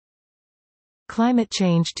Climate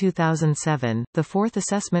Change 2007, the Fourth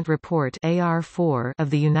Assessment Report AR4 of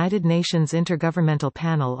the United Nations Intergovernmental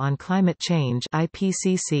Panel on Climate Change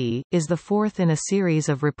IPCC, is the fourth in a series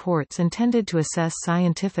of reports intended to assess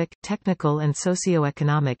scientific, technical and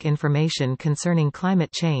socio-economic information concerning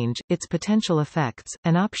climate change, its potential effects,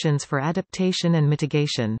 and options for adaptation and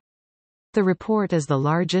mitigation. The report is the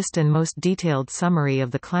largest and most detailed summary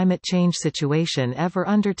of the climate change situation ever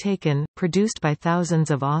undertaken, produced by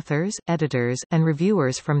thousands of authors, editors, and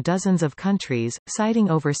reviewers from dozens of countries, citing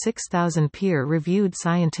over 6,000 peer-reviewed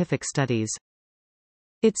scientific studies.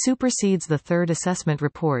 It supersedes the Third Assessment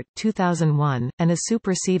Report 2001, and is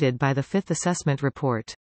superseded by the Fifth Assessment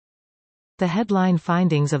Report. The headline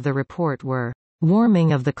findings of the report were,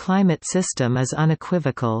 "Warming of the climate system is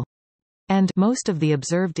unequivocal," and most of the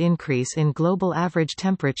observed increase in global average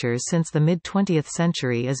temperatures since the mid-20th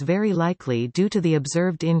century is very likely due to the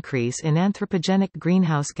observed increase in anthropogenic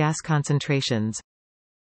greenhouse gas concentrations.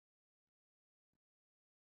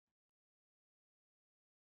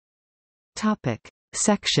 Topic: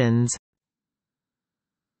 Sections.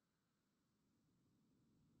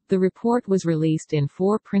 The report was released in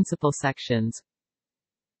 4 principal sections.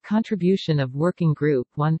 Contribution of Working Group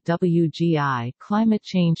 1 WGII Climate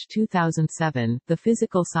Change 2007 The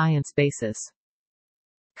Physical Science Basis.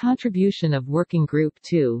 Contribution of Working Group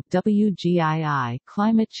 2 WGII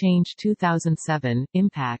Climate Change 2007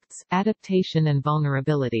 Impacts, Adaptation and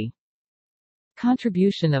Vulnerability.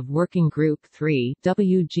 Contribution of Working Group 3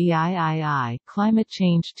 WGII Climate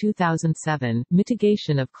Change 2007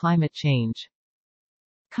 Mitigation of Climate Change.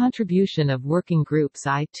 Contribution of Working Groups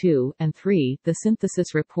I2 and 3, the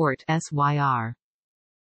Synthesis Report SYR.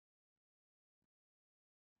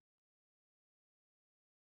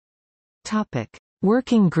 Topic: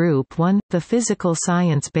 Working Group 1, the Physical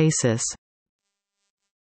Science Basis.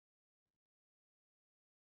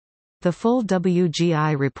 The full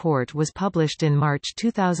WGI report was published in March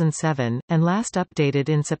 2007, and last updated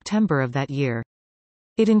in September of that year.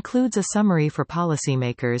 It includes a summary for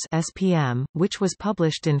Policymakers (SPM), which was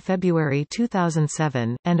published in February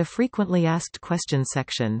 2007, and a frequently asked questions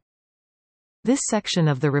section. This section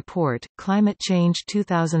of the report, Climate Change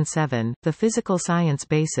 2007, the Physical Science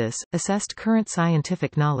Basis, assessed current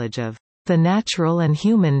scientific knowledge of the natural and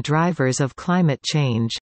human drivers of climate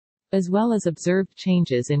change, as well as observed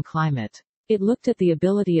changes in climate. It looked at the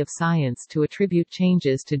ability of science to attribute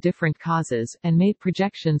changes to different causes, and made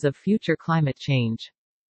projections of future climate change.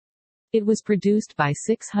 It was produced by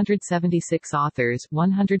 676 authors,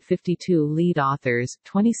 152 lead authors,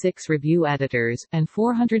 26 review editors, and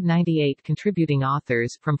 498 contributing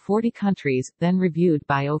authors from 40 countries, then reviewed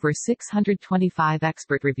by over 625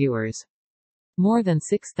 expert reviewers. More than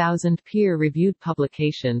 6,000 peer-reviewed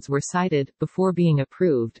publications were cited. Before being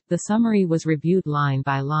approved, the summary was reviewed line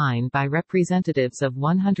by representatives of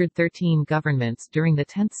 113 governments during the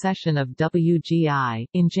 10th session of WGI,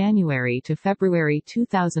 in January to February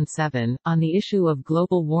 2007. On the issue of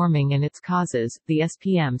global warming and its causes, the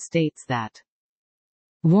SPM states that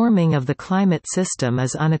warming of the climate system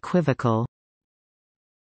is unequivocal.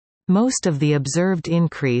 Most of the observed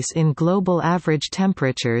increase in global average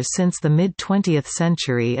temperatures since the mid-20th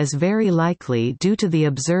century is very likely due to the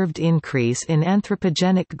observed increase in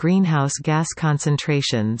anthropogenic greenhouse gas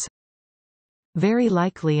concentrations. Very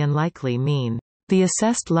likely and likely mean the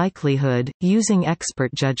assessed likelihood, using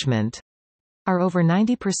expert judgment, are over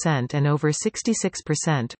 90% and over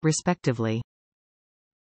 66%, respectively.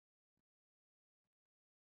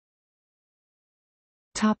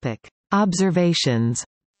 Topic: Observations.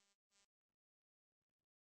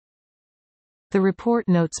 The report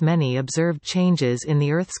notes many observed changes in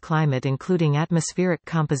the Earth's climate including atmospheric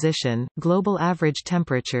composition, global average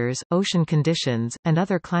temperatures, ocean conditions, and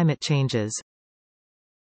other climate changes.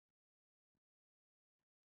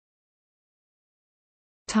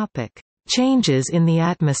 Topic: Changes in the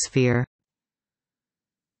atmosphere.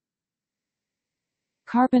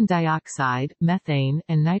 Carbon dioxide, methane,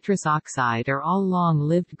 and nitrous oxide are all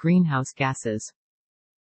long-lived greenhouse gases.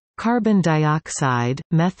 Carbon dioxide,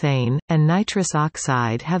 methane, and nitrous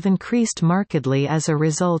oxide have increased markedly as a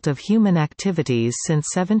result of human activities since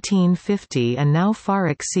 1750 and now far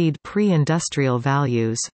exceed pre-industrial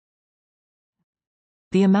values.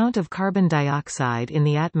 The amount of carbon dioxide in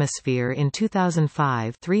the atmosphere in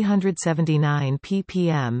 2005, 379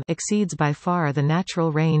 ppm, exceeds by far the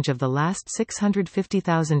natural range of the last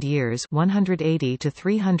 650,000 years, 180 to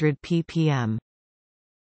 300 ppm.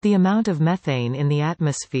 The amount of methane in the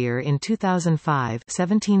atmosphere in 2005,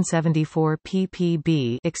 1774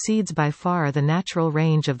 ppb, exceeds by far the natural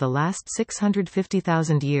range of the last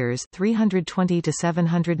 650,000 years, 320 to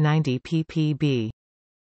 790 ppb.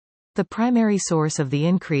 The primary source of the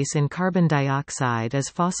increase in carbon dioxide is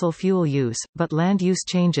fossil fuel use, but land use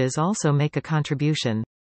changes also make a contribution.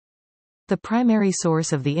 The primary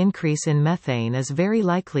source of the increase in methane is very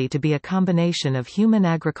likely to be a combination of human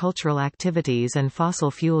agricultural activities and fossil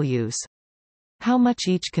fuel use. How much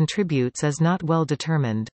each contributes is not well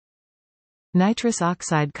determined. Nitrous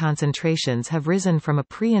oxide concentrations have risen from a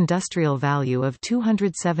pre-industrial value of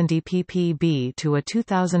 270 ppb to a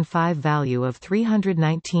 2005 value of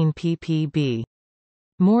 319 ppb.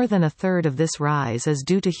 More than a third of this rise is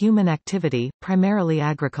due to human activity, primarily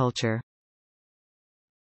agriculture.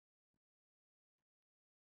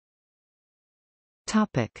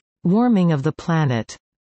 Topic: Warming of the planet.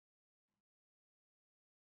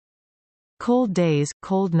 Cold days,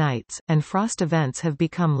 cold nights, and frost events have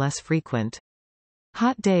become less frequent.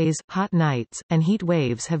 Hot days, hot nights, and heat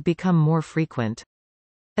waves have become more frequent.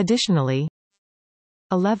 Additionally,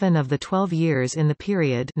 11 of the 12 years in the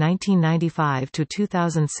period 1995 to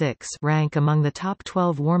 2006 rank among the top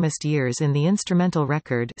 12 warmest years in the instrumental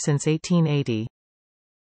record since 1880.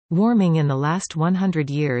 Warming in the last 100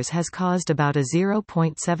 years has caused about a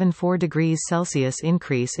 0.74 degrees Celsius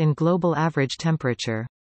increase in global average temperature.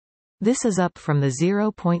 This is up from the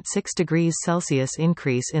 0.6 degrees Celsius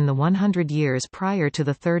increase in the 100 years prior to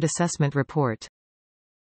the Third Assessment Report.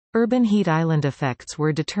 Urban heat island effects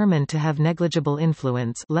were determined to have negligible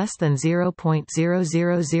influence, less than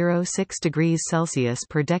 0.0006 degrees Celsius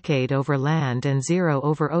per decade over land and 0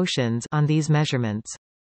 over oceans, on these measurements.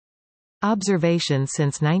 Observations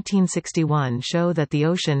since 1961 show that the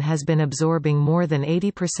ocean has been absorbing more than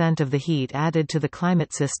 80% of the heat added to the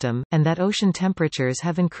climate system, and that ocean temperatures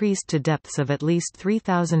have increased to depths of at least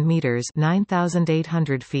 3,000 meters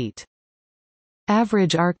 (9,800 feet).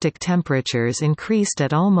 Average Arctic temperatures increased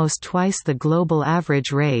at almost twice the global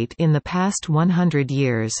average rate in the past 100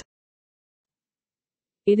 years.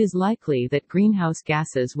 It is likely that greenhouse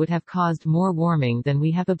gases would have caused more warming than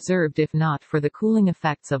we have observed if not for the cooling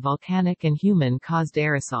effects of volcanic and human-caused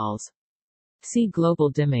aerosols. See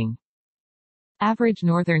global dimming. Average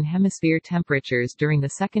Northern Hemisphere temperatures during the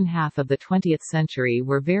second half of the 20th century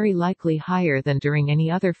were very likely higher than during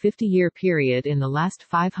any other 50-year period in the last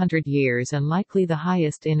 500 years and likely the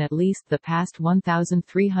highest in at least the past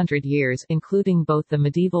 1,300 years, including both the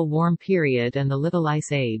medieval warm period and the Little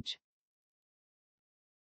Ice Age.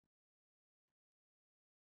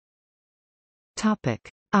 Topic: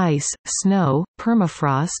 Ice, snow,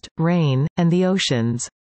 permafrost, rain, and the oceans.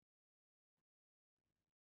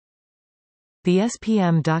 The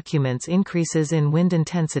SPM documents increases in wind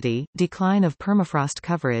intensity, decline of permafrost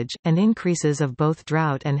coverage, and increases of both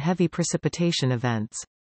drought and heavy precipitation events.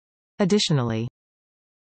 Additionally,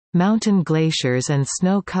 mountain glaciers and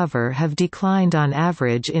snow cover have declined on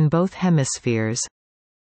average in both hemispheres.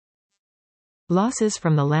 Losses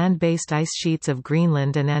from the land-based ice sheets of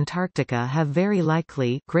Greenland and Antarctica have very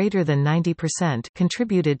likely, greater than 90%,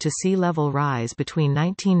 contributed to sea level rise between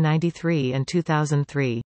 1993 and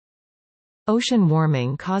 2003. Ocean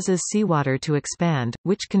warming causes seawater to expand,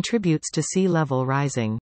 which contributes to sea level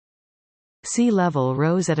rising. Sea level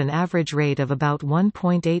rose at an average rate of about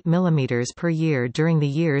 1.8 mm per year during the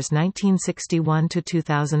years 1961 to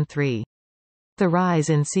 2003. The rise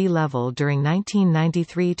in sea level during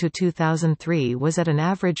 1993 to 2003 was at an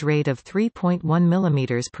average rate of 3.1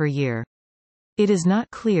 mm per year. It is not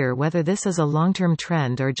clear whether this is a long-term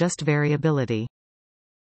trend or just variability.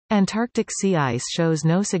 Antarctic sea ice shows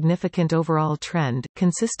no significant overall trend,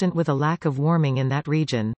 consistent with a lack of warming in that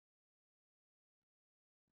region.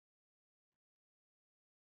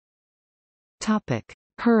 Topic: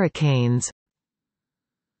 Hurricanes.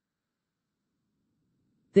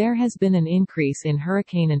 There has been an increase in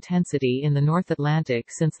hurricane intensity in the North Atlantic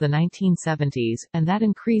since the 1970s, and that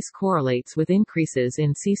increase correlates with increases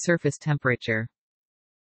in sea surface temperature.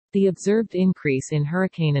 The observed increase in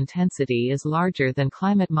hurricane intensity is larger than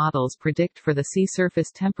climate models predict for the sea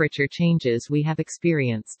surface temperature changes we have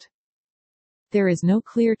experienced. There is no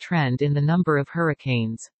clear trend in the number of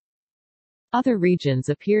hurricanes. Other regions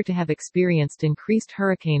appear to have experienced increased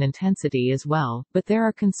hurricane intensity as well, but there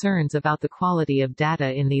are concerns about the quality of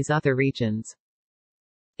data in these other regions.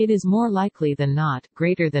 It is more likely than not,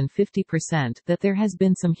 greater than 50%, that there has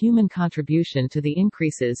been some human contribution to the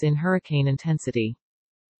increases in hurricane intensity.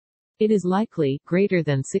 It is likely, greater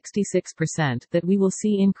than 66%, that we will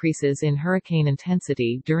see increases in hurricane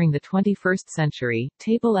intensity during the 21st century.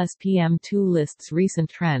 Table SPM2 lists recent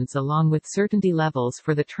trends along with certainty levels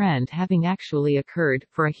for the trend having actually occurred,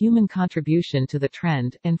 for a human contribution to the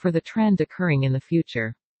trend, and for the trend occurring in the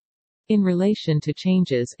future. in relation to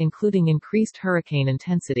changes including increased hurricane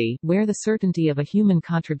intensity, where the certainty of a human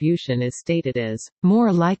contribution is stated as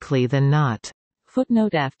more likely than not.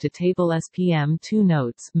 Footnote F to Table SPM 2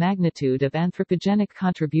 notes magnitude of anthropogenic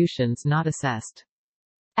contributions not assessed.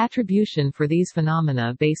 Attribution for these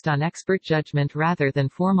phenomena based on expert judgment rather than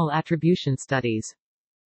formal attribution studies.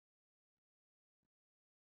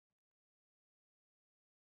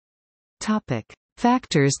 Topic: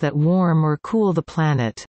 Factors that warm or cool the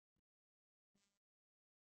planet.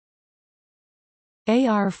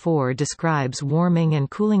 AR4 describes warming and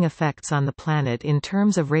cooling effects on the planet in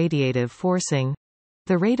terms of radiative forcing,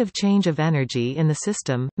 the rate of change of energy in the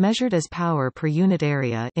system, measured as power per unit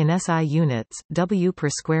area in SI units, W per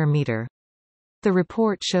square meter. The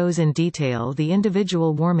report shows in detail the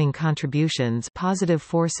individual warming contributions positive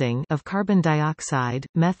forcing of carbon dioxide,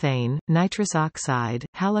 methane, nitrous oxide,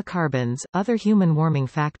 halocarbons, other human warming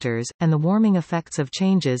factors, and the warming effects of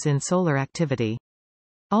changes in solar activity.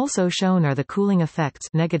 Also shown are the cooling effects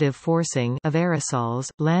negative forcing of aerosols,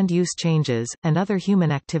 land use changes, and other human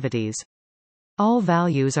activities. All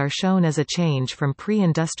values are shown as a change from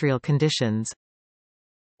pre-industrial conditions.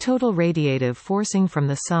 Total radiative forcing from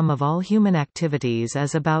the sum of all human activities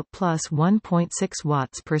is about plus 1.6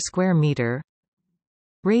 watts per square meter.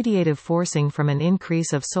 Radiative forcing from an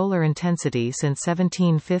increase of solar intensity since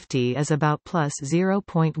 1750 is about plus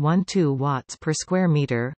 0.12 watts per square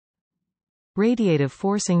meter. Radiative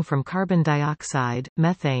forcing from carbon dioxide,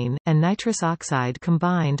 methane, and nitrous oxide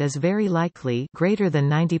combined is very likely greater than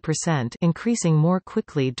 90%, increasing more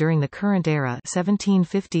quickly during the current era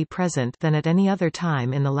 1750 present than at any other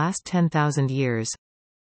time in the last 10,000 years.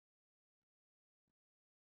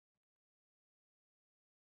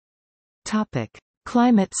 Topic: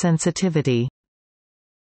 Climate sensitivity.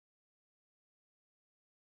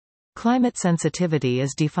 Climate sensitivity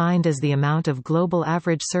is defined as the amount of global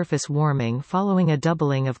average surface warming following a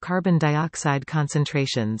doubling of carbon dioxide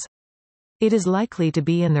concentrations. It is likely to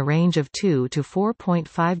be in the range of 2 to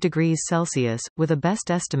 4.5 degrees Celsius, with a best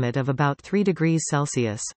estimate of about 3 degrees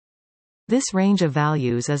Celsius. This range of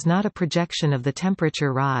values is not a projection of the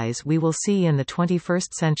temperature rise we will see in the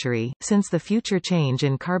 21st century, since the future change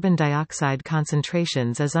in carbon dioxide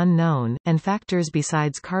concentrations is unknown, and factors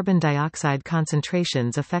besides carbon dioxide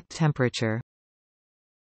concentrations affect temperature.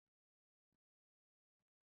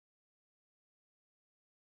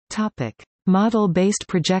 Topic: Model-based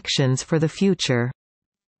projections for the future.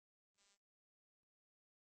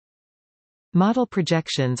 Model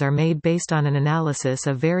projections are made based on an analysis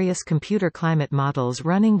of various computer climate models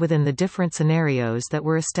running within the different scenarios that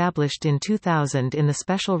were established in 2000 in the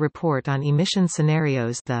Special Report on Emission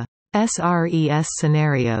Scenarios, the SRES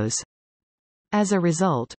scenarios. As a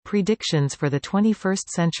result, predictions for the 21st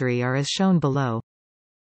century are as shown below.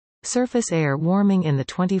 Surface air warming in the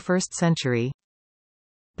 21st century.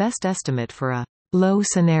 Best estimate for a low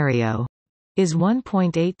scenario is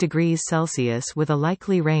 1.8 degrees Celsius with a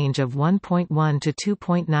likely range of 1.1 to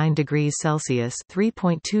 2.9 degrees Celsius,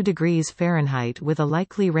 3.2 degrees Fahrenheit with a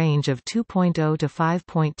likely range of 2.0 to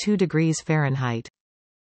 5.2 degrees Fahrenheit.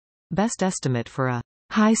 Best estimate for a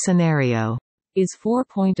high scenario is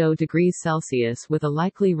 4.0 degrees Celsius with a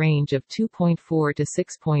likely range of 2.4 to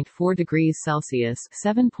 6.4 degrees Celsius,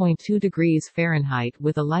 7.2 degrees Fahrenheit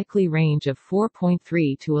with a likely range of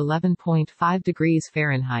 4.3 to 11.5 degrees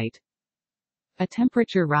Fahrenheit. A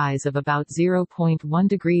temperature rise of about 0.1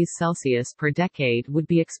 degrees Celsius per decade would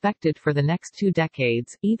be expected for the next 2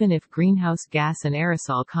 decades, even if greenhouse gas and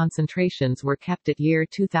aerosol concentrations were kept at year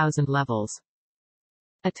 2000 levels.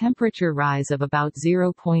 A temperature rise of about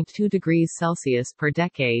 0.2 degrees Celsius per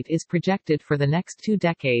decade is projected for the next 2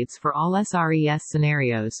 decades for all SRES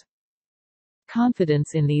scenarios.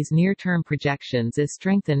 Confidence in these near-term projections is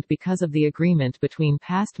strengthened because of the agreement between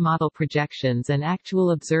past model projections and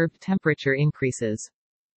actual observed temperature increases.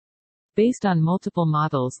 Based on multiple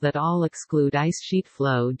models that all exclude ice sheet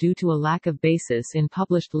flow due to a lack of basis in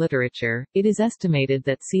published literature, it is estimated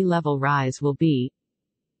that sea level rise will be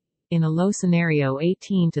in a low scenario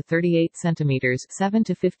 18 to 38 centimeters 7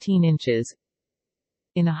 to 15 inches,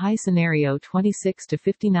 in a high scenario 26 to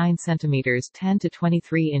 59 centimeters 10 to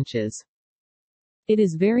 23 inches. It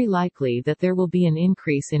is very likely that there will be an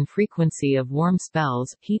increase in frequency of warm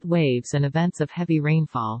spells, heat waves and events of heavy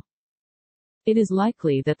rainfall. It is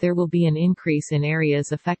likely that there will be an increase in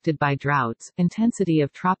areas affected by droughts, intensity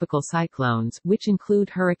of tropical cyclones, which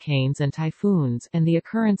include hurricanes and typhoons, and the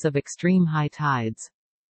occurrence of extreme high tides.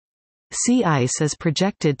 Sea ice is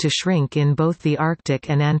projected to shrink in both the Arctic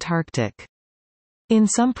and Antarctic. In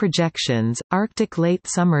some projections, Arctic late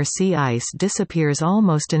summer sea ice disappears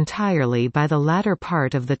almost entirely by the latter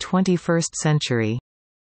part of the 21st century.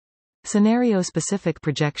 Scenario-specific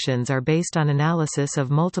projections are based on analysis of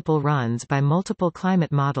multiple runs by multiple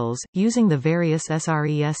climate models, using the various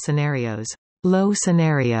SRES scenarios. Low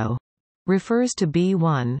scenario refers to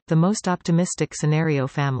B1, the most optimistic scenario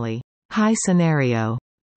family. High scenario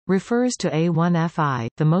refers to A1FI,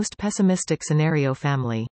 the most pessimistic scenario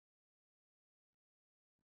family.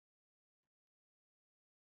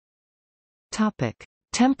 Topic: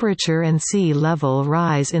 Temperature and sea level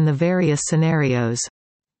rise in the various scenarios.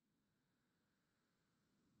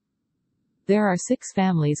 There are 6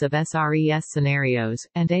 families of SRES scenarios,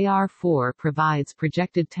 and AR4 provides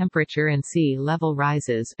projected temperature and sea level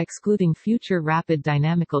rises, excluding future rapid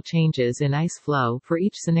dynamical changes in ice flow, for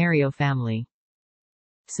each scenario family.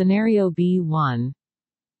 Scenario B1.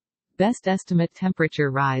 Best estimate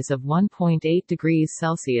temperature rise of 1.8 degrees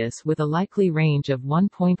Celsius with a likely range of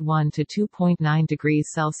 1.1 to 2.9 degrees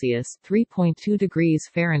Celsius, 3.2 degrees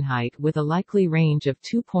Fahrenheit with a likely range of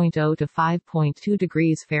 2.0 to 5.2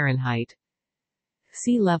 degrees Fahrenheit.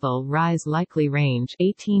 Sea level rise likely range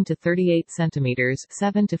 18 to 38 centimeters,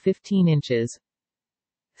 7 to 15 inches.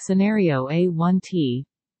 Scenario A1T.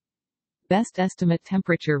 Best estimate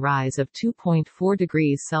temperature rise of 2.4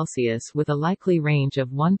 degrees Celsius with a likely range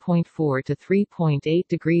of 1.4 to 3.8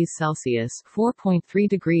 degrees Celsius, 4.3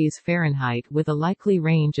 degrees Fahrenheit with a likely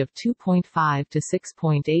range of 2.5 to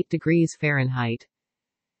 6.8 degrees Fahrenheit.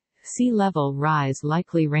 Sea level rise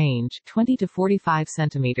likely range 20 to 45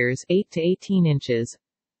 centimeters, 8 to 18 inches.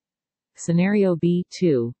 Scenario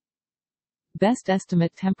B2. Best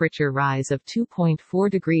estimate temperature rise of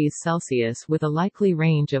 2.4 degrees Celsius with a likely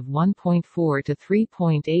range of 1.4 to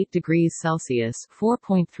 3.8 degrees Celsius,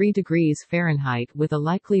 4.3 degrees Fahrenheit with a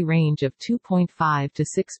likely range of 2.5 to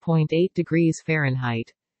 6.8 degrees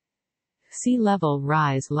Fahrenheit. Sea level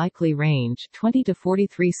rise likely range 20 to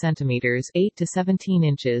 43 centimeters, 8 to 17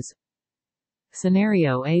 inches.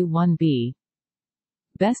 Scenario A1B.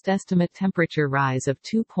 Best estimate temperature rise of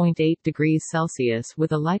 2.8 degrees Celsius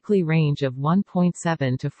with a likely range of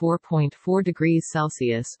 1.7 to 4.4 degrees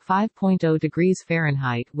Celsius, 5.0 degrees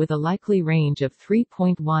Fahrenheit with a likely range of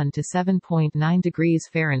 3.1 to 7.9 degrees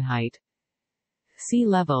Fahrenheit. Sea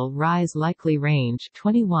level rise likely range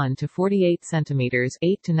 21 to 48 centimeters,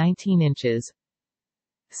 8 to 19 inches.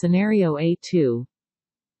 Scenario A2.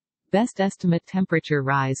 Best estimate temperature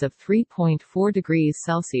rise of 3.4 degrees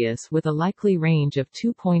Celsius with a likely range of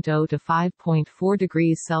 2.0 to 5.4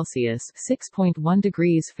 degrees Celsius, 6.1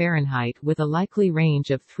 degrees Fahrenheit with a likely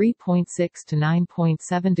range of 3.6 to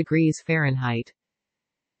 9.7 degrees Fahrenheit.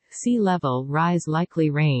 Sea level rise likely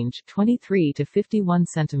range 23 to 51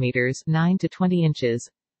 centimeters, 9 to 20 inches.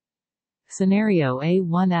 Scenario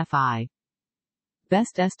A1FI.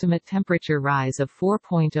 Best estimate temperature rise of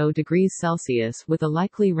 4.0 degrees Celsius with a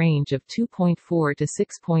likely range of 2.4 to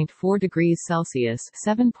 6.4 degrees Celsius,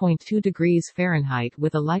 7.2 degrees Fahrenheit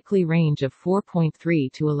with a likely range of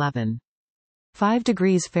 4.3 to 11.5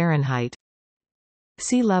 degrees Fahrenheit.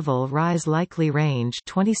 Sea level rise likely range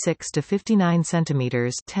 26 to 59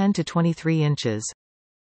 centimeters, 10 to 23 inches.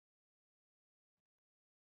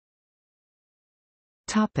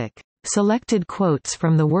 Topic: Selected quotes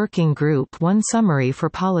from the Working Group 1 summary for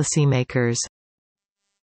policymakers.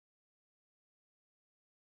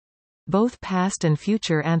 Both past and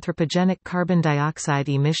future anthropogenic carbon dioxide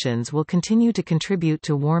emissions will continue to contribute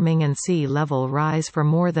to warming and sea level rise for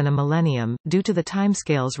more than a millennium, due to the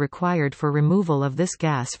timescales required for removal of this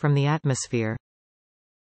gas from the atmosphere.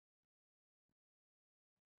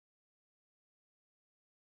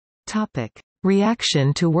 Topic: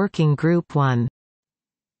 Reaction to Working Group 1.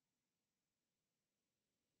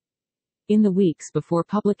 In the weeks before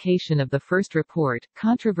publication of the first report,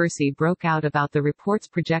 controversy broke out about the report's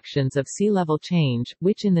projections of sea level change,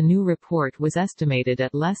 which in the new report was estimated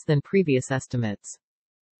at less than previous estimates.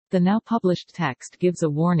 The now published text gives a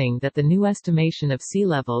warning that the new estimation of sea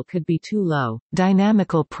level could be too low.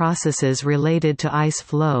 Dynamical processes related to ice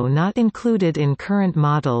flow not included in current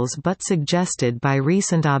models but suggested by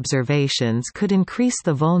recent observations could increase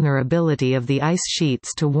the vulnerability of the ice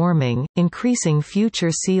sheets to warming, increasing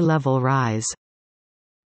future sea level rise.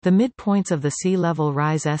 The midpoints of the sea level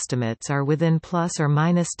rise estimates are within plus or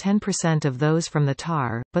minus 10% of those from the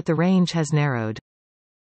TAR, but the range has narrowed.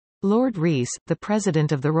 Lord Rees, the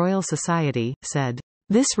president of the Royal Society, said,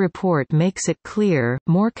 "This report makes it clear,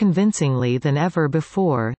 more convincingly than ever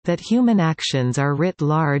before, that human actions are writ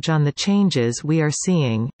large on the changes we are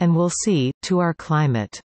seeing, and will see, to our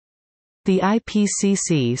climate. The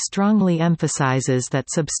IPCC strongly emphasizes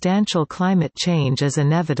that substantial climate change is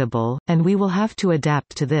inevitable, and we will have to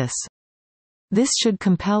adapt to this. This should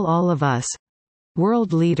compel all of us,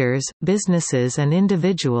 world leaders, businesses and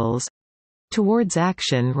individuals, towards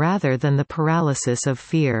action rather than the paralysis of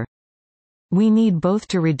fear. We need both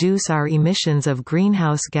to reduce our emissions of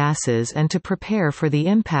greenhouse gases and to prepare for the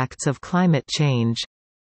impacts of climate change.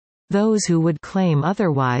 Those who would claim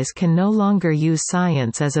otherwise can no longer use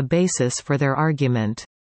science as a basis for their argument.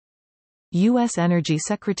 U.S. Energy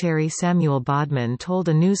Secretary Samuel Bodman told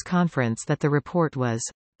a news conference that the report was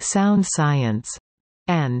sound science,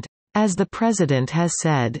 and as the President has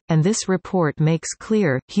said, and this report makes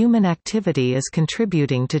clear, human activity is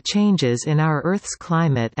contributing to changes in our Earth's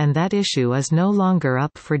climate and that issue is no longer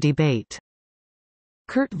up for debate.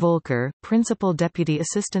 Kurt Volker, Principal Deputy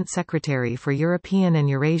Assistant Secretary for European and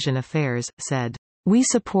Eurasian Affairs, said, "We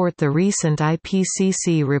support the recent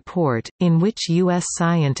IPCC report, in which U.S.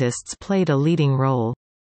 scientists played a leading role."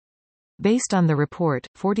 Based on the report,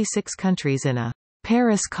 46 countries in a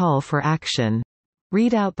Paris call for action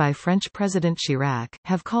readout by French President Chirac,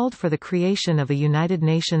 have called for the creation of a United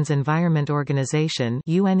Nations Environment Organization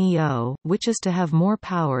 (UNEO), which is to have more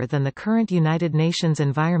power than the current United Nations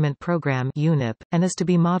Environment Programme (UNEP), and is to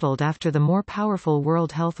be modeled after the more powerful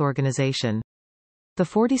World Health Organization. The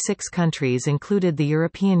 46 countries included the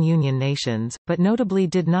European Union nations, but notably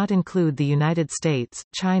did not include the United States,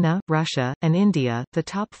 China, Russia, and India, the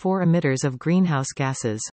top 4 emitters of greenhouse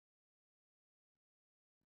gases.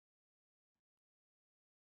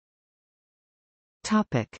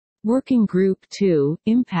 Working Group 2,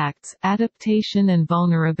 Impacts, Adaptation and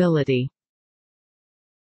Vulnerability.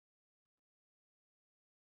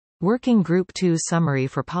 Working Group 2's summary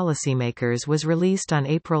for policymakers was released on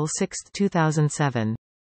April 6, 2007.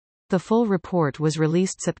 The full report was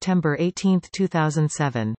released September 18,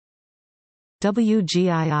 2007.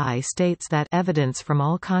 WGII states that evidence from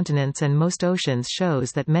all continents and most oceans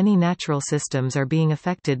shows that many natural systems are being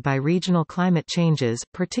affected by regional climate changes,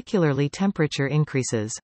 particularly temperature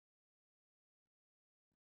increases.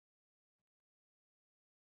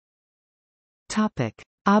 Topic: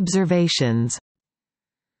 Observations.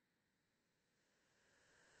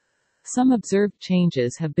 Some observed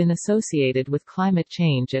changes have been associated with climate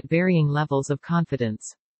change at varying levels of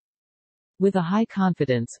confidence. With a high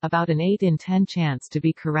confidence, about an 8 in 10 chance to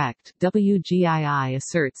be correct, WGII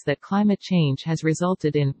asserts that climate change has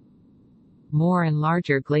resulted in more and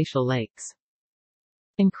larger glacial lakes,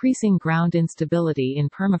 increasing ground instability in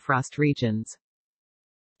permafrost regions,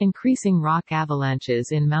 increasing rock avalanches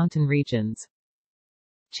in mountain regions,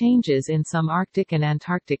 changes in some Arctic and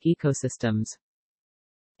Antarctic ecosystems,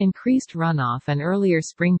 increased runoff and earlier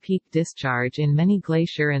spring peak discharge in many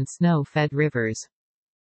glacier and snow-fed rivers,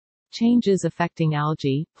 changes affecting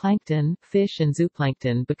algae, plankton, fish and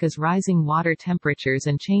zooplankton because rising water temperatures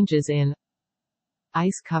and changes in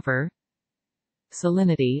ice cover,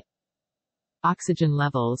 salinity, oxygen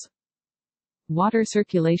levels, water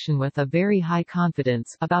circulation. With a very high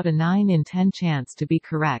confidence, about a 9 in 10 chance to be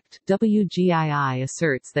correct, WGII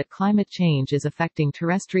asserts that climate change is affecting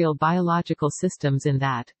terrestrial biological systems in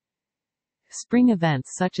that spring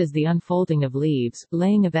events such as the unfolding of leaves,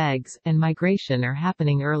 laying of eggs, and migration are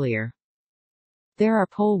happening earlier. There are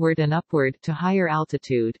poleward and upward to higher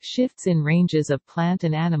altitude shifts in ranges of plant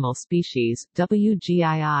and animal species.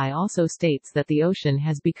 WGII also states that the ocean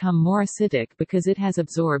has become more acidic because it has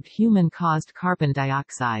absorbed human-caused carbon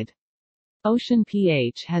dioxide. Ocean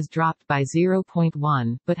pH has dropped by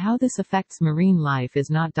 0.1, but how this affects marine life is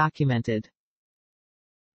not documented.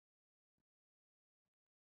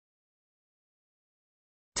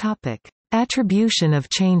 Topic: Attribution of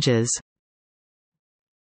changes.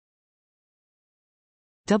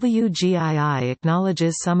 WGII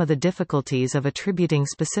acknowledges some of the difficulties of attributing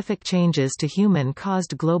specific changes to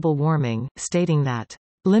human-caused global warming, stating that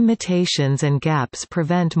limitations and gaps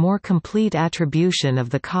prevent more complete attribution of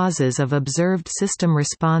the causes of observed system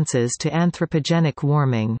responses to anthropogenic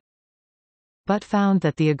warming, but found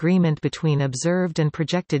that the agreement between observed and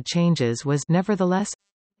projected changes was nevertheless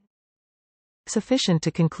sufficient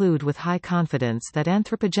to conclude with high confidence that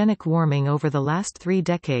anthropogenic warming over the last 3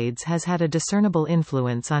 decades has had a discernible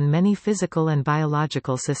influence on many physical and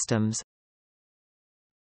biological systems.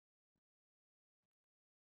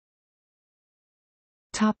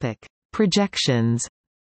 Topic: Projections.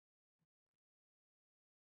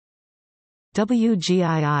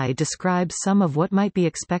 WGII describes some of what might be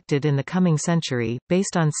expected in the coming century,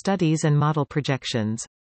 based on studies and model projections.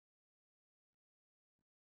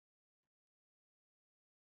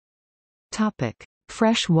 Topic: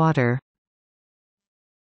 Fresh water.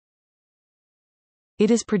 It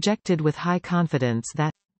is projected with high confidence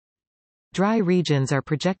that dry regions are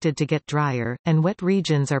projected to get drier, and wet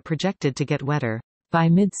regions are projected to get wetter. By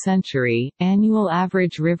mid-century, annual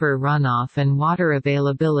average river runoff and water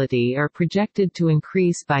availability are projected to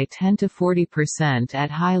increase by 10 to 40% at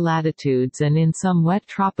high latitudes and in some wet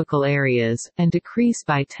tropical areas, and decrease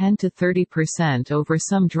by 10 to 30% over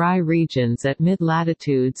some dry regions at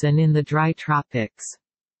mid-latitudes and in the dry tropics.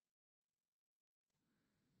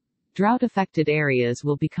 Drought-affected areas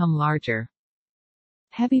will become larger.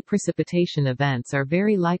 Heavy precipitation events are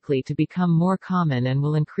very likely to become more common and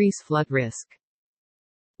will increase flood risk.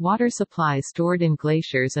 Water supply stored in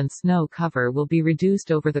glaciers and snow cover will be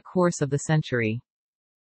reduced over the course of the century.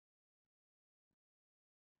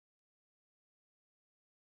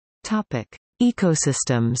 Topic: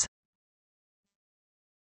 Ecosystems.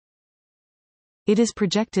 It is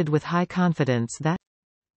projected with high confidence that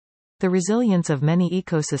the resilience of many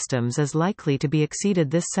ecosystems is likely to be exceeded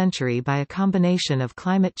this century by a combination of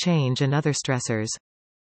climate change and other stressors.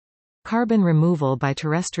 Carbon removal by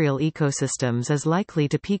terrestrial ecosystems is likely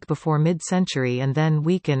to peak before mid-century and then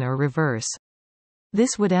weaken or reverse.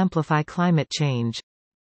 This would amplify climate change.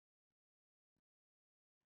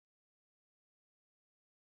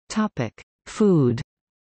 Topic: Food.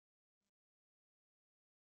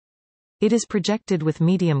 It is projected with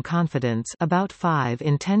medium confidence, about 5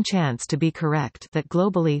 in 10 chance to be correct, that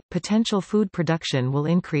globally, potential food production will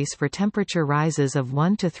increase for temperature rises of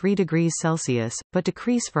 1 to 3 degrees Celsius, but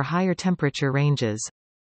decrease for higher temperature ranges.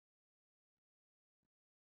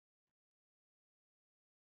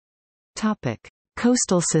 Topic: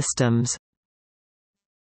 Coastal systems.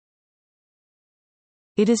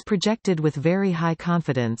 It is projected with very high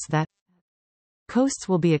confidence that coasts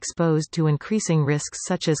will be exposed to increasing risks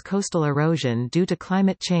such as coastal erosion due to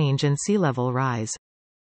climate change and sea level rise.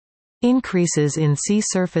 Increases in sea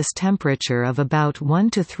surface temperature of about 1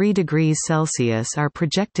 to 3 degrees Celsius are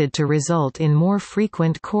projected to result in more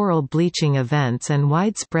frequent coral bleaching events and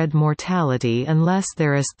widespread mortality unless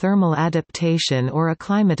there is thermal adaptation or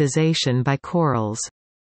acclimatization by corals.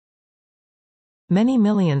 Many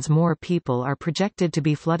millions more people are projected to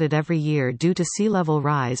be flooded every year due to sea level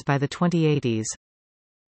rise by the 2080s.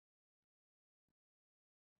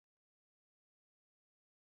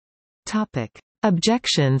 Topic: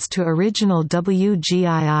 Objections to original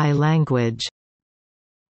WGII language.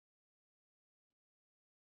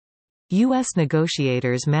 U.S.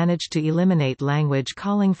 negotiators managed to eliminate language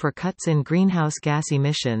calling for cuts in greenhouse gas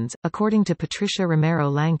emissions, according to Patricia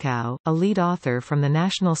Romero Langkow, a lead author from the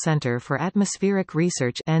National Center for Atmospheric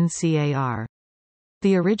Research (NCAR).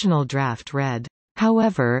 The original draft read,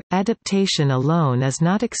 "However, adaptation alone is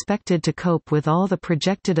not expected to cope with all the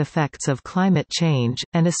projected effects of climate change,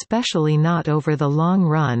 and especially not over the long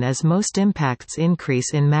run as most impacts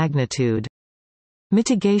increase in magnitude.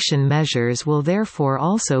 Mitigation measures will therefore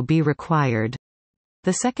also be required."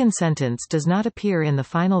 The second sentence does not appear in the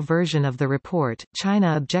final version of the report.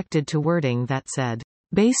 China objected to wording that said,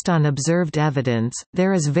 "Based on observed evidence,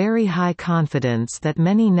 there is very high confidence that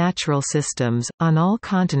many natural systems, on all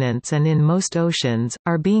continents and in most oceans,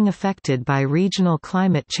 are being affected by regional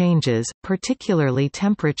climate changes, particularly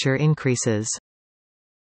temperature increases."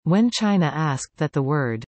 When China asked that the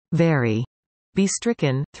word, "very," be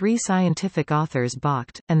stricken, 3 scientific authors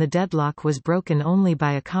balked, and the deadlock was broken only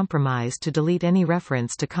by a compromise to delete any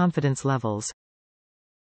reference to confidence levels.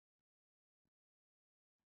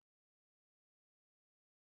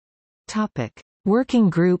 Topic: Working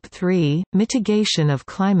Group 3, Mitigation of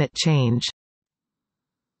Climate Change.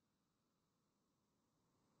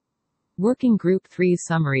 Working Group 3's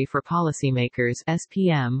Summary for Policymakers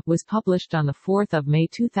 (SPM) was published on 4 May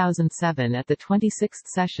 2007 at the 26th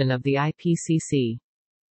session of the IPCC.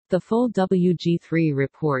 The full WG3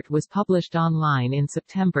 report was published online in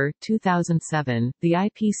September 2007. The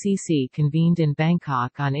IPCC convened in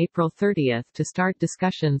Bangkok on April 30 to start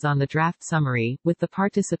discussions on the draft summary, with the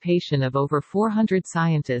participation of over 400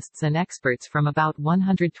 scientists and experts from about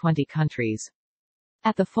 120 countries.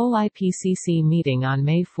 At the full IPCC meeting on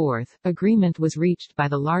May 4, agreement was reached by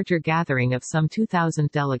the larger gathering of some 2,000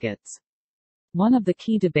 delegates. One of the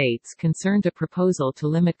key debates concerned a proposal to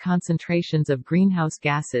limit concentrations of greenhouse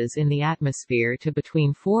gases in the atmosphere to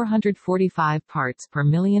between 445 parts per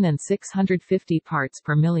million and 650 parts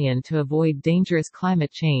per million to avoid dangerous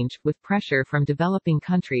climate change, with pressure from developing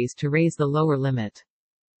countries to raise the lower limit.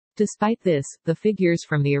 Despite this, the figures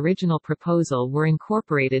from the original proposal were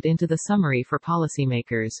incorporated into the summary for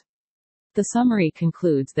policymakers. The summary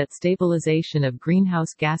concludes that stabilization of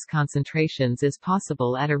greenhouse gas concentrations is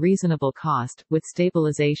possible at a reasonable cost, with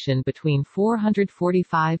stabilization between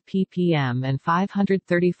 445 ppm and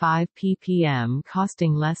 535 ppm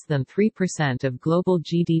costing less than 3% of global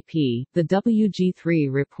GDP. The WGII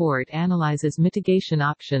report analyzes mitigation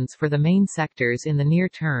options for the main sectors in the near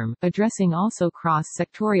term, addressing also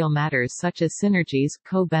cross-sectorial matters such as synergies,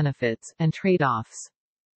 co-benefits, and trade-offs.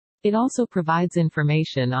 It also provides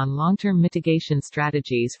information on long-term mitigation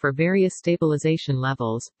strategies for various stabilization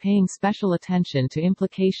levels, paying special attention to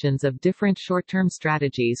implications of different short-term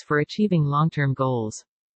strategies for achieving long-term goals.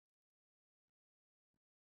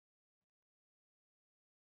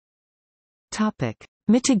 Topic: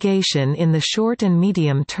 Mitigation in the short and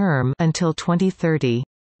medium term until 2030.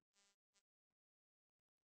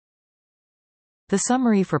 The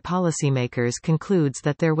summary for policymakers concludes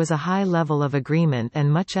that there was a high level of agreement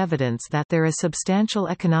and much evidence that there is substantial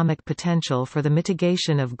economic potential for the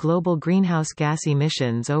mitigation of global greenhouse gas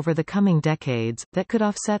emissions over the coming decades, that could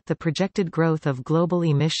offset the projected growth of global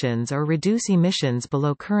emissions or reduce emissions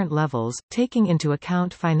below current levels, taking into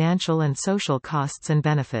account financial and social costs and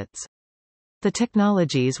benefits. The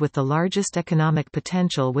technologies with the largest economic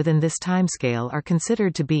potential within this timescale are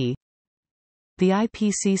considered to be: the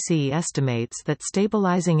IPCC estimates that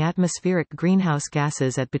stabilizing atmospheric greenhouse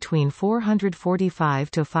gases at between 445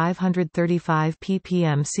 to 535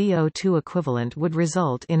 ppm CO2 equivalent would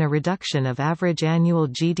result in a reduction of average annual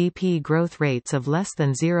GDP growth rates of less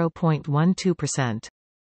than 0.12%.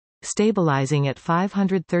 Stabilizing at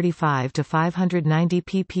 535 to 590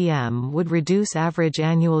 ppm would reduce average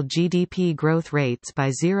annual GDP growth rates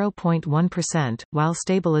by 0.1%, while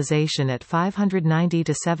stabilization at 590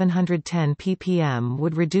 to 710 ppm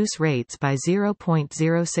would reduce rates by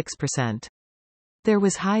 0.06%. There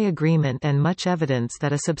was high agreement and much evidence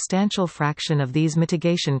that a substantial fraction of these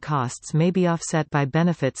mitigation costs may be offset by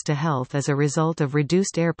benefits to health as a result of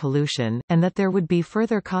reduced air pollution, and that there would be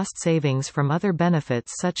further cost savings from other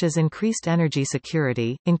benefits such as increased energy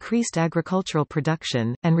security, increased agricultural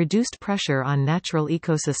production, and reduced pressure on natural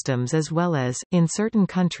ecosystems, as well as, in certain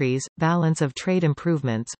countries, balance of trade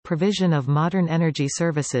improvements, provision of modern energy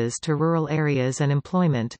services to rural areas and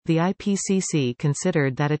employment. The IPCC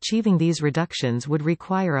considered that achieving these reductions would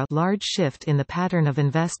require a large shift in the pattern of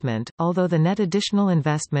investment, although the net additional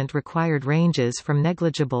investment required ranges from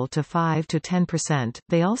negligible to 5 to 10%.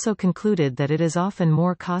 They also concluded that it is often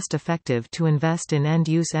more cost-effective to invest in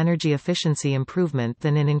end-use energy efficiency improvement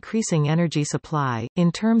than in increasing energy supply.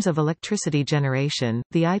 In terms of electricity generation,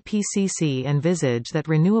 the IPCC envisage that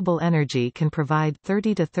renewable energy can provide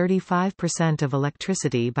 30 to 35% of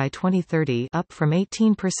electricity by 2030, up from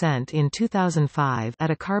 18% in 2005,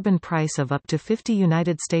 at a carbon price of up to $50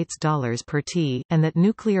 United States dollars per t, and that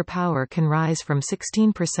nuclear power can rise from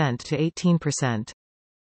 16% to 18%.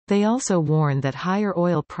 They also warn that higher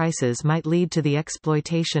oil prices might lead to the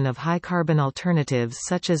exploitation of high-carbon alternatives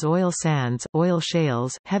such as oil sands, oil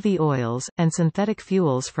shales, heavy oils, and synthetic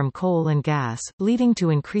fuels from coal and gas, leading to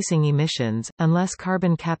increasing emissions, unless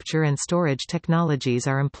carbon capture and storage technologies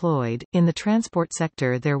are employed. In the transport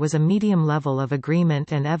sector, there was a medium level of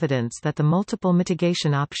agreement and evidence that the multiple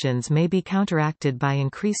mitigation options may be counteracted by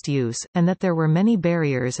increased use, and that there were many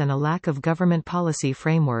barriers and a lack of government policy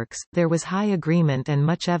frameworks. There was high agreement and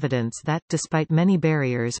much evidence that, despite many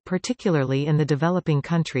barriers, particularly in the developing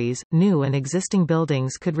countries, new and existing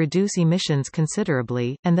buildings could reduce emissions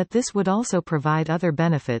considerably, and that this would also provide other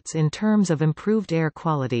benefits in terms of improved air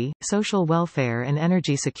quality, social welfare and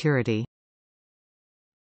energy security.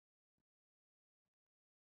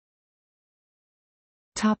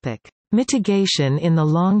 Topic: Mitigation in the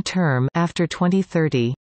long term after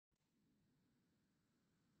 2030.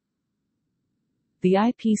 The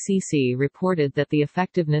IPCC reported that the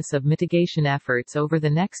effectiveness of mitigation efforts over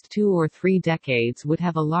the next 2 or 3 decades would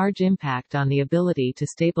have a large impact on the ability to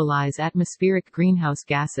stabilize atmospheric greenhouse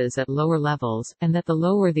gases at lower levels, and that the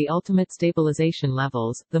lower the ultimate stabilization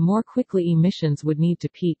levels, the more quickly emissions would need to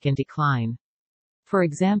peak and decline. For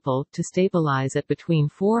example, to stabilize at between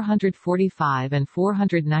 445 and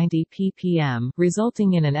 490 ppm,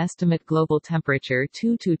 resulting in an estimate global temperature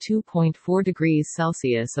 2 to 2.4 degrees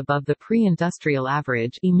Celsius above the pre-industrial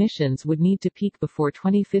average, emissions would need to peak before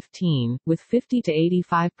 2015, with 50 to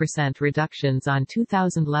 85% reductions on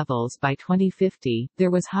 2000 levels by 2050. There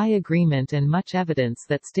was high agreement and much evidence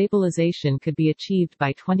that stabilization could be achieved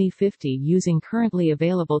by 2050 using currently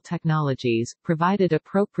available technologies, provided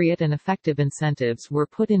appropriate and effective incentives were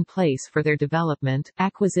put in place for their development,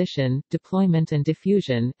 acquisition, deployment and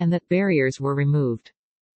diffusion, and that barriers were removed.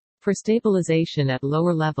 For stabilization at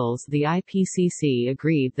lower levels, the IPCC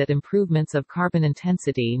agreed that improvements of carbon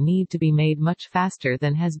intensity need to be made much faster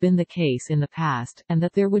than has been the case in the past, and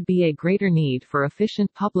that there would be a greater need for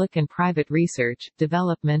efficient public and private research,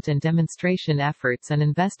 development and demonstration efforts and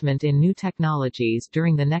investment in new technologies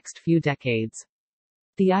during the next few decades.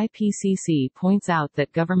 The IPCC points out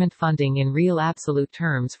that government funding in real absolute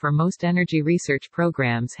terms for most energy research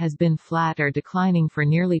programs has been flat or declining for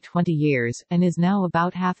nearly 20 years, and is now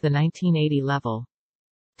about half the 1980 level.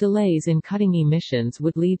 Delays in cutting emissions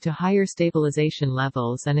would lead to higher stabilization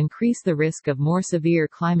levels and increase the risk of more severe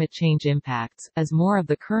climate change impacts, as more of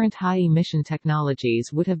the current high-emission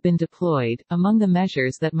technologies would have been deployed. Among the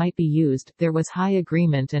measures that might be used, there was high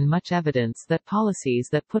agreement and much evidence that policies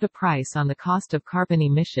that put a price on the cost of carbon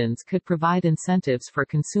emissions could provide incentives for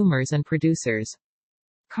consumers and producers.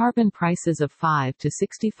 Carbon prices of $5 to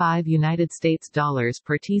 $65 United States dollars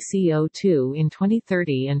per TCO2 in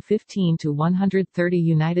 2030 and $15 to $130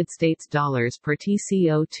 United States dollars per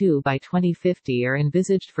TCO2 by 2050 are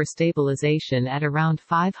envisaged for stabilization at around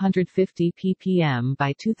 550 ppm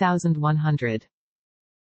by 2100.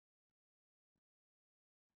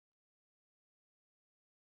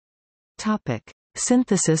 Topic: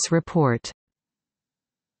 Synthesis report.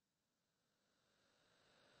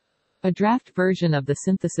 A draft version of the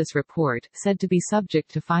synthesis report, said to be subject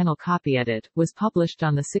to final copy edit, was published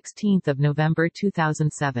on 16 November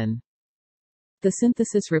 2007. The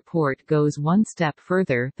synthesis report goes one step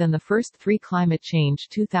further than the first three Climate Change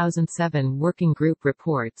 2007 Working Group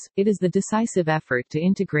reports. It is the decisive effort to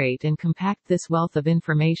integrate and compact this wealth of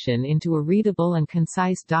information into a readable and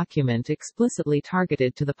concise document explicitly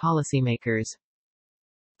targeted to the policymakers.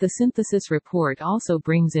 The synthesis report also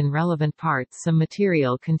brings in relevant parts some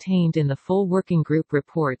material contained in the full working group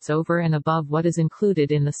reports over and above what is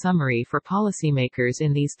included in the summary for policymakers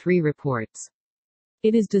in these three reports.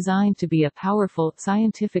 It is designed to be a powerful,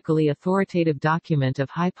 scientifically authoritative document of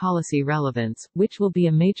high policy relevance, which will be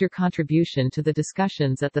a major contribution to the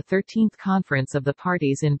discussions at the 13th Conference of the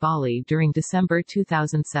Parties in Bali during December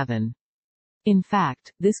 2007. In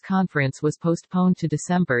fact, this conference was postponed to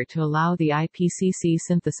December to allow the IPCC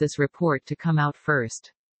synthesis report to come out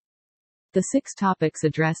first. The 6 topics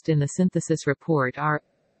addressed in the synthesis report are: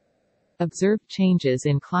 observed changes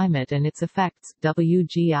in climate and its effects,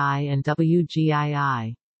 WGI and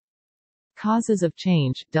WGII; causes of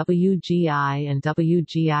change, WGI and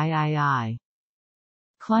WGII;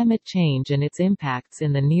 climate change and its impacts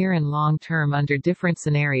in the near and long term under different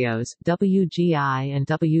scenarios, WGI and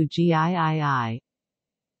WGII;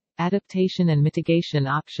 adaptation and mitigation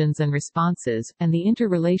options and responses, and the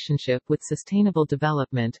interrelationship with sustainable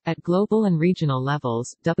development, at global and regional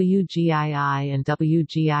levels, WGII and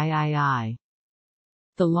WGII.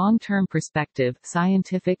 The long-term perspective,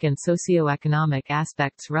 scientific and socio-economic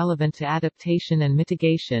aspects relevant to adaptation and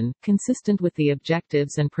mitigation, consistent with the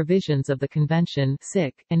objectives and provisions of the Convention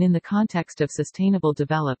and in the context of sustainable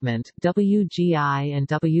development, WGI and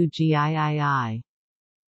WGII.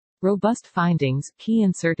 Robust findings, key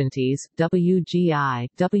uncertainties, WGI,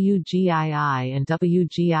 WGII and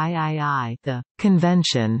WGII. The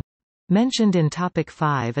Convention mentioned in Topic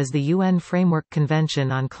 5 is the UN Framework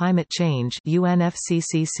Convention on Climate Change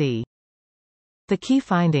 (UNFCCC). The key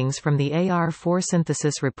findings from the AR4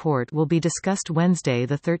 synthesis report will be discussed Wednesday,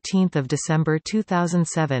 13 December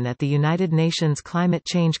 2007 at the United Nations Climate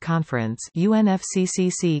Change Conference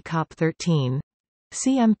UNFCCC COP13,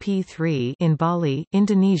 CMP3 in Bali,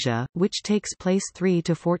 Indonesia, which takes place 3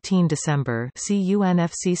 to 14 December. See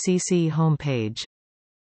UNFCCC homepage.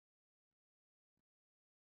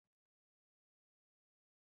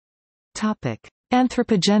 Topic: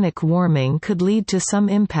 Anthropogenic warming could lead to some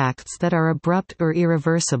impacts that are abrupt or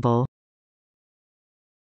irreversible.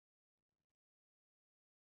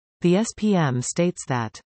 The SPM states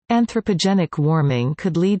that anthropogenic warming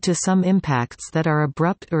could lead to some impacts that are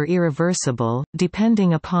abrupt or irreversible,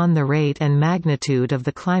 depending upon the rate and magnitude of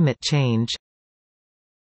the climate change.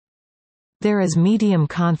 There is medium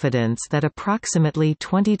confidence that approximately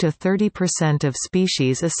 20 to 30% of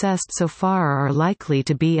species assessed so far are likely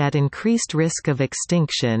to be at increased risk of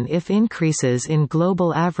extinction if increases in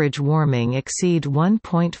global average warming exceed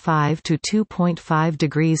 1.5 to 2.5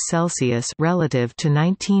 degrees Celsius relative to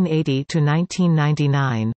 1980 to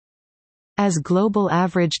 1999. As global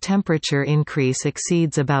average temperature increase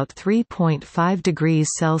exceeds about 3.5 degrees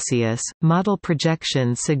Celsius, model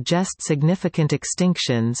projections suggest significant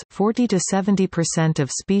extinctions, 40 to 70% of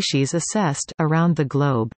species assessed, around the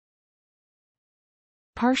globe.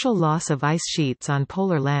 Partial loss of ice sheets on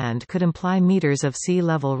polar land could imply meters of sea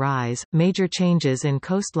level rise, major changes in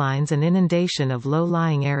coastlines and inundation of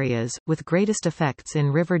low-lying areas, with greatest effects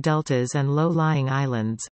in river deltas and low-lying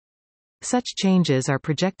islands. Such changes are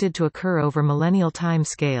projected to occur over millennial time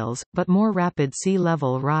scales, but more rapid sea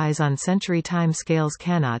level rise on century time scales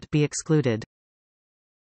cannot be excluded.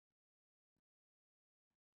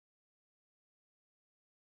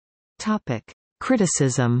 Topic: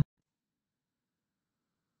 Criticism.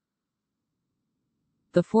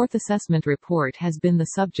 The Fourth Assessment Report has been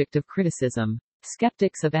the subject of criticism.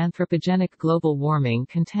 Skeptics of anthropogenic global warming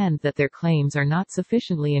contend that their claims are not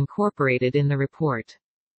sufficiently incorporated in the report.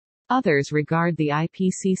 Others regard the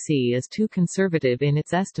IPCC as too conservative in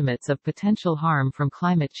its estimates of potential harm from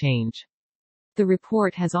climate change. The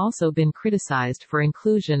report has also been criticized for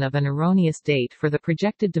inclusion of an erroneous date for the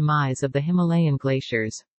projected demise of the Himalayan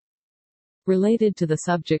glaciers. Related to the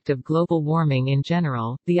subject of global warming in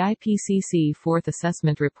general, the IPCC Fourth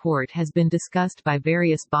Assessment Report has been discussed by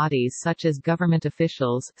various bodies such as government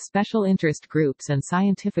officials, special interest groups and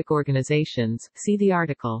scientific organizations. See the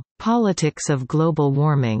article, Politics of Global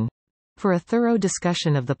Warming, for a thorough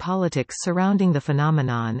discussion of the politics surrounding the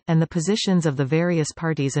phenomenon, and the positions of the various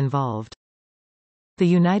parties involved. The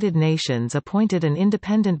United Nations appointed an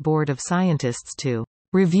independent board of scientists to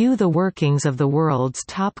review the workings of the world's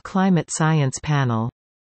top climate science panel,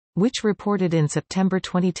 which reported in September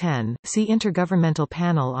 2010. See Intergovernmental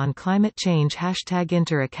Panel on Climate Change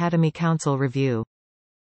 #Inter-Academy Council Review.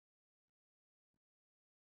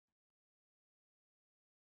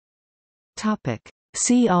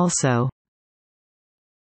 See also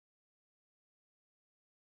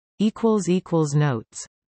Notes